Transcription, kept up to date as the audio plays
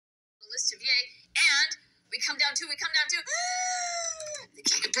list of yay, and we come down to, the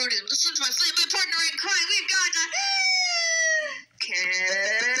king of Brody, listen to my flame, my partner in crime, we've got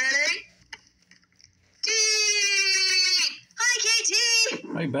Katie. Hi, Katie.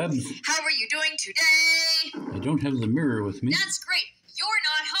 Hi, Babs. How are you doing today? I don't have the mirror with me. That's great. You're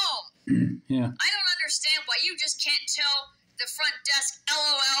not home. Yeah. I don't understand why you just can't tell the front desk,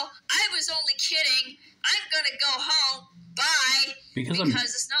 LOL, I was only kidding. I'm going to go home. Bye. Because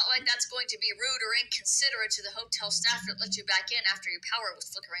it's not like that's going to be rude or inconsiderate to the hotel staff that let you back in after your power was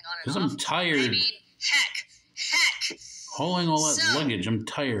flickering on and off. Because I'm tired. I mean, heck. Hauling all that luggage, I'm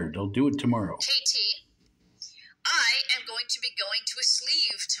tired. I'll do it tomorrow. KT, I am going to be going to a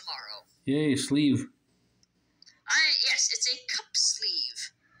sleeve tomorrow. Yay, sleeve. Yes, it's a cup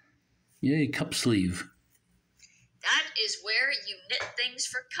sleeve. Yay, cup sleeve. That is where you knit things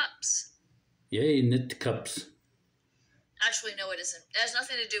for cups. Yay, knit cups. Actually, no, it isn't. It has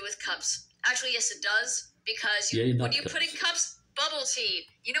nothing to do with cups. Actually, yes, it does. Because when you put in cups, bubble tea.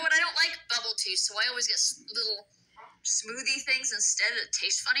 You know what? I don't like bubble tea, so I always get little smoothie things instead. It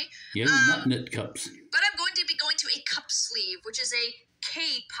tastes funny. Yay, not knit cups. But I'm going to be going to a cup sleeve, which is a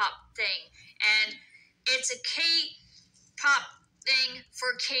K-pop thing. And it's a K-pop thing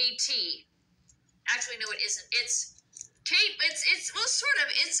for KT. Actually, no, it isn't. It's sort of.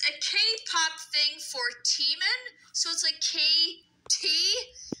 It's a K-pop thing for T-men, so it's like KT.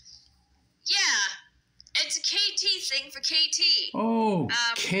 Yeah, it's a KT thing for KT. Oh,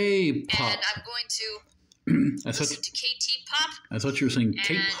 K-pop. And I'm going to listen to KT pop. I thought you were saying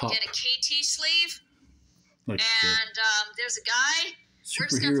K-pop. And get a KT sleeve. Like there's a guy. We're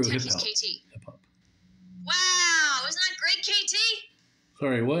just going to pretend he's KT. Hip-hop. Wow, isn't that great, KT?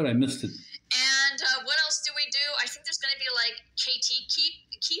 Sorry, what? I missed it. And what else do we do? I think there's going to be like KT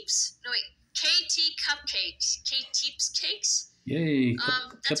keeps. No wait, KT cupcakes, KT's cakes. Yay,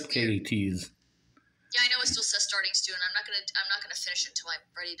 Yeah, cupcakes. I know it still says starting soon. I'm not gonna finish it until I'm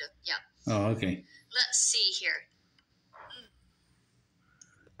ready to. Yeah. Oh, okay. Let's see here.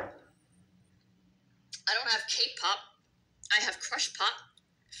 I don't have K-pop. I have Crush Pop.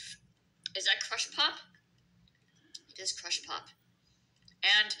 Is that Crush Pop? It is Crush Pop.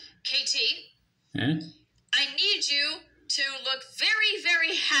 And KT, I need you to look very,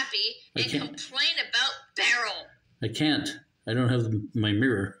 very happy and complain about Beryl. I can't. I don't have my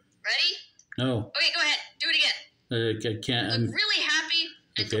mirror. Ready? No. Okay, go ahead. Do it again. I can't. Look really happy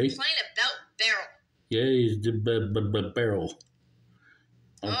and complain about Beryl. Yay, Beryl.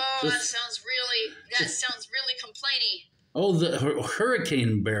 Oh, that sounds really complainy. Oh, the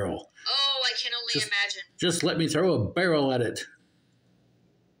hurricane barrel. Oh, I can only imagine. Just let me throw a barrel at it.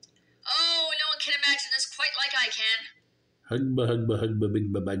 Oh, no one can imagine this quite like I can. Hugba,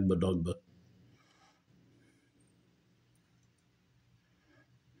 big bagba, dogba.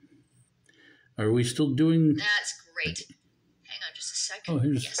 Are we still doing? That's great. Hang on just a second. Oh,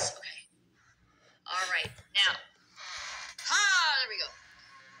 here's... Yes, okay. All right, now. There we go.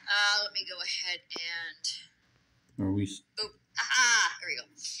 Let me go ahead and... Are we... Boop. There we go.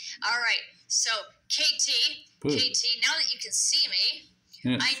 All right, so, KT, now that you can see me,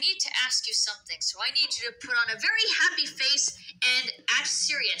 yes. I need to ask you something. So I need you to put on a very happy face and act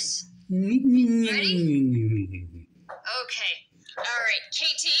serious. Ready? Okay. All right,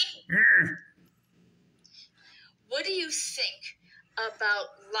 KT. What do you think about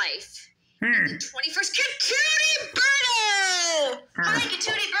life in the 21st? Katootie Birdo! Hi,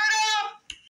 Katootie Birdo!